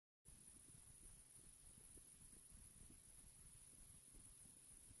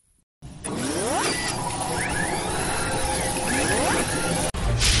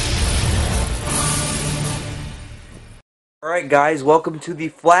Alright guys, welcome to the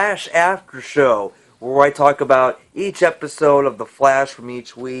Flash After Show, where I talk about each episode of The Flash from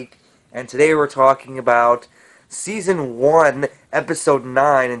each week. And today we're talking about Season 1, Episode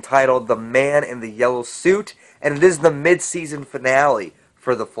 9, entitled The Man in the Yellow Suit. And it is the mid-season finale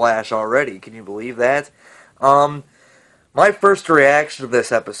for The Flash already. Can you believe that? My first reaction to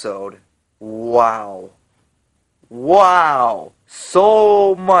this episode, wow. Wow.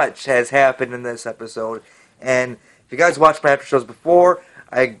 So much has happened in this episode. And if you guys watched my after shows before,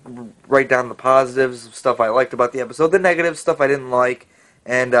 I write down the positives, stuff I liked about the episode, the negative stuff I didn't like,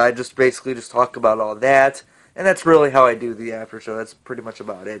 and I just basically just talk about all that. And that's really how I do the after show. That's pretty much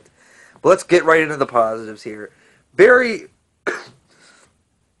about it. But let's get right into the positives here. Barry,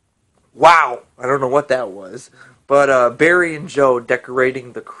 wow, I don't know what that was, but Barry and Joe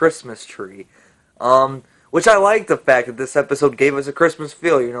decorating the Christmas tree. Which I like the fact that this episode gave us a Christmas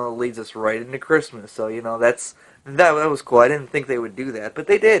feel. It leads us right into Christmas. So that was cool. I didn't think they would do that, but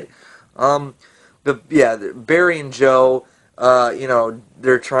they did. Barry and Joe,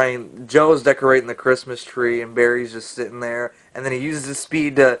 they're trying. Joe's decorating the Christmas tree, and Barry's just sitting there. And then he uses his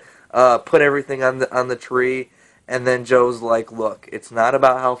speed to put everything on the tree. And then Joe's like, "Look, it's not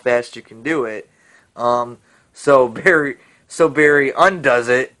about how fast you can do it." So Barry undoes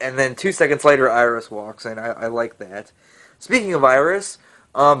it, and then 2 seconds later, Iris walks in. I like that. Speaking of Iris,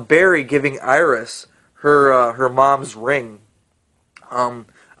 Barry giving Iris her mom's ring. I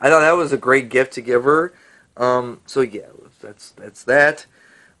thought that was a great gift to give her. So yeah, that's that.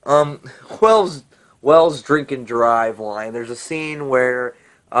 Wells drink and drive line. There's a scene where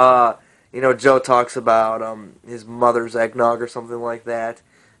Joe talks about his mother's eggnog or something like that,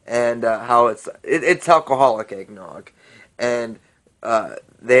 and how it's alcoholic eggnog. And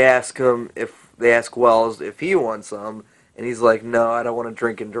they ask Wells if he wants some, and he's like, "No, I don't want to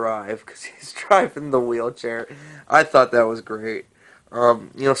drink and drive," because he's driving the wheelchair. I thought that was great.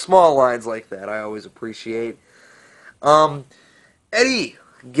 Small lines like that I always appreciate. Eddie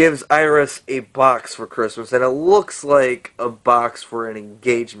gives Iris a box for Christmas, and it looks like a box for an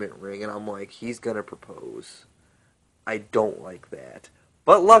engagement ring, and I'm like, he's gonna propose. I don't like that.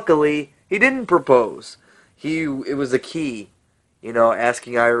 But luckily, he didn't propose. It was a key,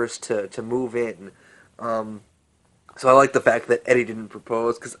 asking Iris to move in. So I like the fact that Eddie didn't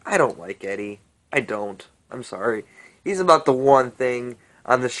propose, because I don't like Eddie. I don't. I'm sorry. He's about the one thing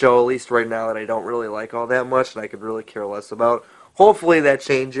on the show, at least right now, that I don't really like all that much, and I could really care less about. Hopefully that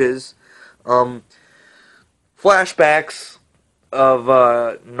changes. Flashbacks of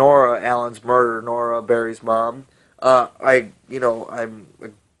Nora Allen's murder, Nora Barry's mom. I'm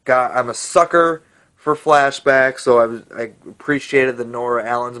a sucker for flashbacks, so I appreciated the Nora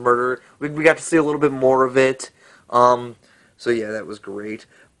Allen's murder. We got to see a little bit more of it. So yeah, that was great.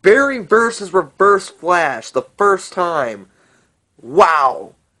 Barry versus Reverse Flash, the first time.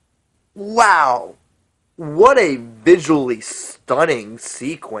 Wow. Wow. What a visually stunning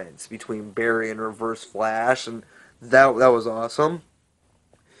sequence between Barry and Reverse Flash, and that was awesome.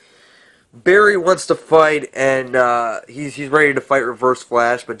 Barry wants to fight, and he's ready to fight Reverse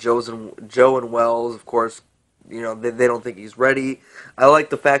Flash, but Joe and Wells, of course, they don't think he's ready. I like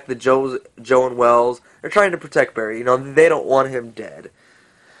the fact that Joe and Wells are trying to protect Barry. They don't want him dead.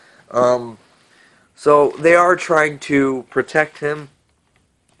 So they are trying to protect him,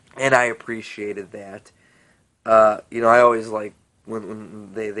 and I appreciated that. I always like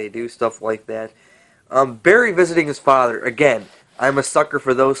when they do stuff like that. Barry visiting his father again. I'm a sucker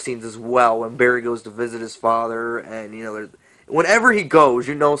for those scenes as well. When Barry goes to visit his father, and whenever he goes,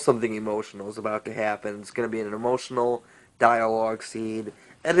 something emotional is about to happen. It's going to be an emotional dialogue scene,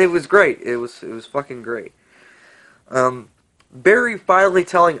 and it was great. It was fucking great. Barry finally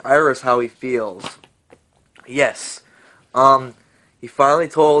telling Iris how he feels. Yes, he finally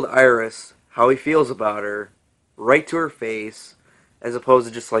told Iris how he feels about her, right to her face. As opposed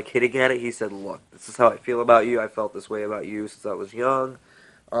to just hitting at it, he said, "Look, this is how I feel about you. I felt this way about you since I was young."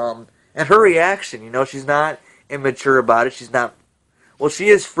 And her reaction, she's not immature about it. She's not. Well, she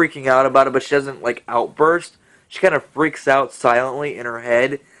is freaking out about it, but she doesn't outburst. She kind of freaks out silently in her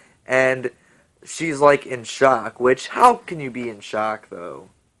head, and she's in shock. Which, how can you be in shock though?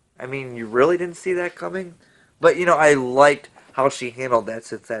 I mean, you really didn't see that coming. But I liked how she handled that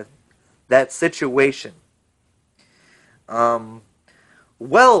situation.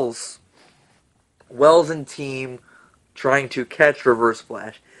 Wells and team trying to catch Reverse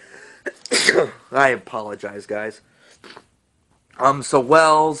Flash. I apologize, guys. So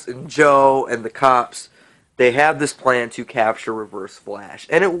Wells and Joe and the cops, they have this plan to capture Reverse Flash,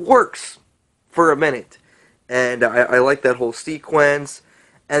 and it works for a minute. And I like that whole sequence.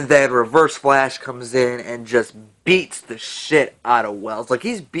 And then Reverse Flash comes in and just beats the shit out of Wells. Like,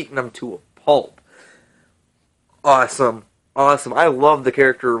 he's beating him to a pulp. Awesome. Awesome. I love the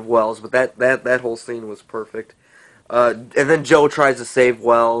character of Wells, but that whole scene was perfect. And then Joe tries to save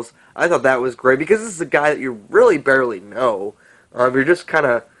Wells. I thought that was great because this is a guy that you really barely know. You're just kind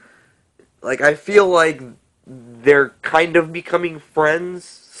of like, I feel like they're kind of becoming friends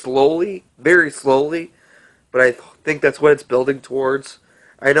slowly, very slowly, but I think that's what it's building towards.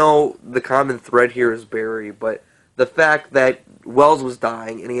 I know the common thread here is Barry, but the fact that Wells was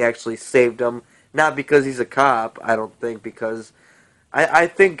dying and he actually saved him, not because he's a cop, I don't think, because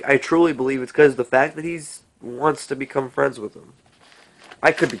I truly believe it's because of the fact that he's wants to become friends with him.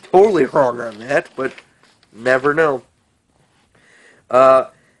 I could be totally wrong on that, but never know.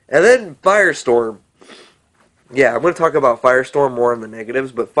 Uh, and then Firestorm. Yeah, I'm going to talk about Firestorm more in the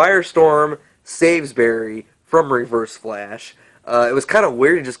negatives, but Firestorm saves Barry from Reverse Flash. It was kind of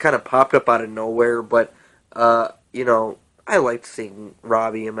weird; it just kind of popped up out of nowhere. But I liked seeing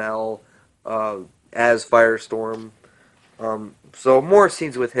Robbie Amell as Firestorm. So more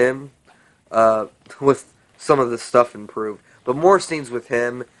scenes with him, with some of the stuff improved, but more scenes with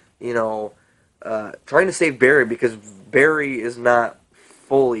him. Trying to save Barry because Barry is not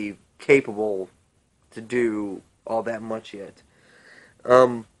fully capable to do all that much yet.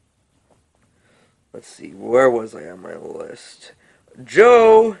 Um, let's see, where was I on my list?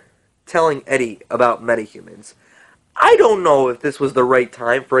 Joe telling Eddie about metahumans. I don't know if this was the right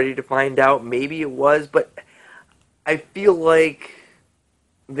time for Eddie to find out. Maybe it was, but I feel like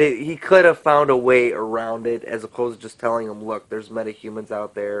he could have found a way around it as opposed to just telling him, look, there's metahumans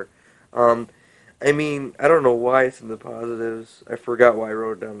out there. Um, I mean, I don't know why it's in the positives. I forgot why I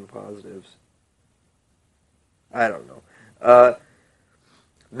wrote it down in the positives. I don't know.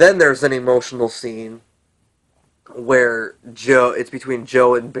 Then there's an emotional scene where it's between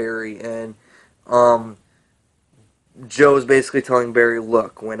Joe and Barry, and um, Joe's basically telling Barry,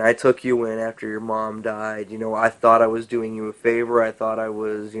 look, when I took you in after your mom died, I thought I was doing you a favor. I thought I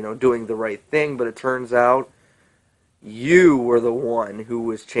was, doing the right thing, but it turns out you were the one who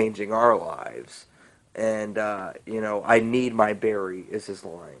was changing our lives. And, I need my Barry, is his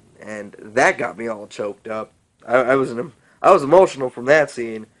line. And that got me all choked up. I was emotional from that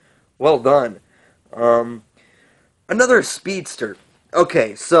scene. Well done. Um, Another speedster.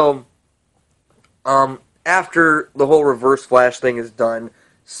 Okay, so after the whole Reverse Flash thing is done,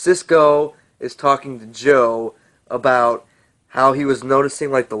 Cisco is talking to Joe about how he was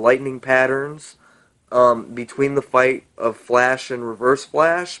noticing like the lightning patterns between the fight of Flash and Reverse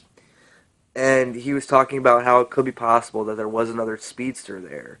Flash, and he was talking about how it could be possible that there was another speedster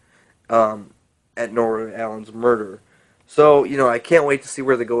there at Nora Allen's murder. So, I can't wait to see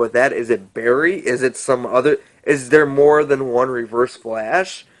where they go with that. Is it Barry? Is it some other? Is there more than one Reverse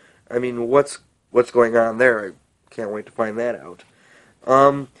Flash? I mean, what's going on there? I can't wait to find that out.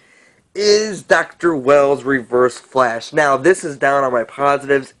 Um, is Dr. Wells Reverse Flash? Now, this is down on my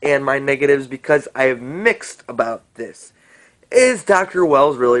positives and my negatives because I have mixed about this. Is Dr.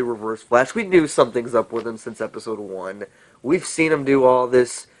 Wells really Reverse Flash? We knew something's up with him since episode 1. We've seen him do all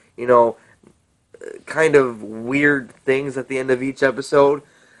this, kind of weird things at the end of each episode.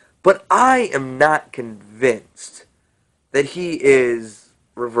 But I am not convinced that he is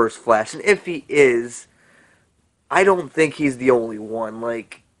Reverse Flash. And if he is, I don't think he's the only one.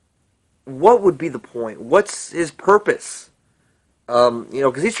 Like, what would be the point? What's his purpose?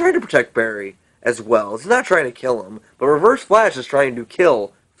 Because he's trying to protect Barry as well. He's not trying to kill him, but Reverse Flash is trying to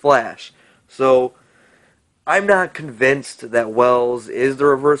kill Flash. So, I'm not convinced that Wells is the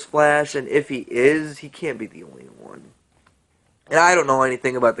Reverse Flash, and if he is, he can't be the only one. And I don't know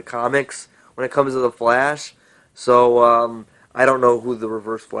anything about the comics when it comes to the Flash, so I don't know who the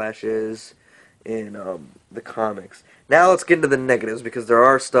Reverse Flash is in the comics. Now let's get into the negatives, because there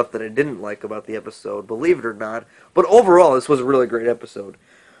are stuff that I didn't like about the episode, believe it or not. But overall, this was a really great episode.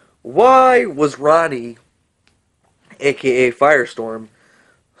 Why was Ronnie, a.k.a. Firestorm,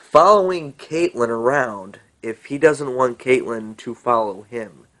 following Caitlin around if he doesn't want Caitlin to follow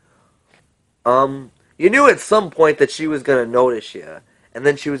him? You knew at some point that she was going to notice you, and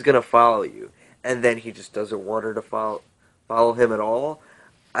then she was going to follow you, and then he just doesn't want her to follow him at all.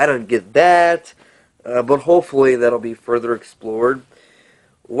 I don't get that, but hopefully that'll be further explored.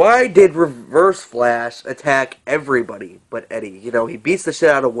 Why did Reverse Flash attack everybody but Eddie? He beats the shit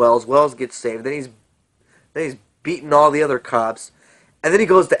out of Wells. Wells gets saved. Then he's beating all the other cops, and then he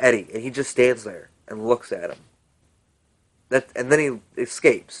goes to Eddie, and he just stands there and looks at him. And then he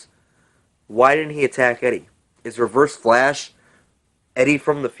escapes. Why didn't he attack Eddie? Is Reverse Flash Eddie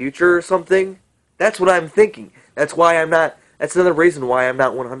from the future or something? That's what I'm thinking. That's why I'm not That's another reason why I'm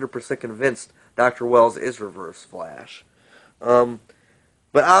not 100% convinced Dr. Wells is Reverse Flash. Um,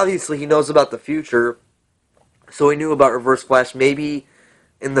 but obviously he knows about the future, so he knew about Reverse Flash. Maybe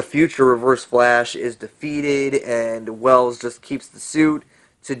in the future Reverse Flash is defeated and Wells just keeps the suit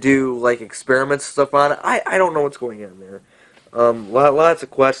to do like experiments stuff on it. I don't know what's going on there. Lots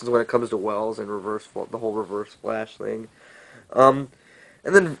of questions when it comes to Wells and the whole Reverse Flash thing. Um,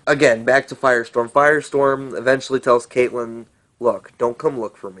 and then again, back to Firestorm. Firestorm eventually tells Caitlin, "Look, don't come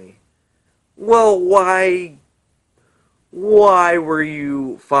look for me." Well, why? Why were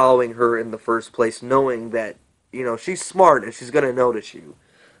you following her in the first place, knowing that she's smart and she's gonna notice you?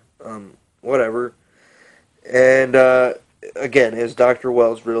 Whatever. And again, is Dr.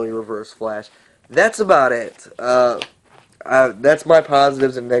 Wells really Reverse Flash? That's about it. That's my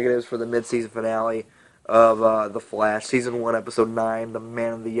positives and negatives for the mid-season finale of The Flash, Season 1, Episode 9, The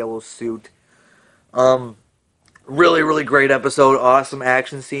Man in the Yellow Suit. Um, Really, really great episode. Awesome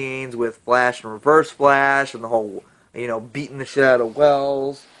action scenes with Flash and Reverse Flash and the whole, beating the shit out of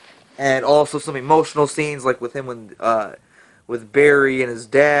Wells. And also some emotional scenes like with him with Barry and his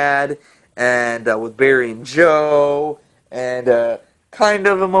dad, and with Barry and Joe, and kind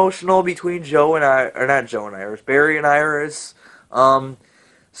of emotional between Joe and or not Joe and Iris, Barry and Iris.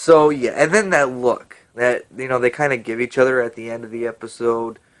 So yeah, and then that look that they kind of give each other at the end of the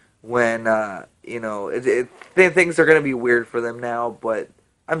episode when things are gonna be weird for them now, but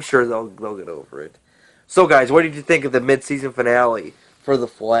I'm sure they'll get over it. So guys, what did you think of the mid-season finale for The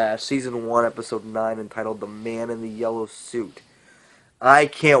Flash, Season 1, Episode 9, entitled The Man in the Yellow Suit? I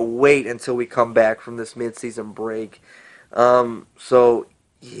can't wait until we come back from this mid-season break. So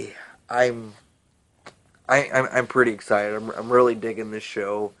yeah, I'm I'm pretty excited. I'm really digging this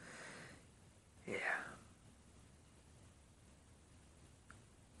show. Yeah.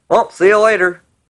 Well, see you later.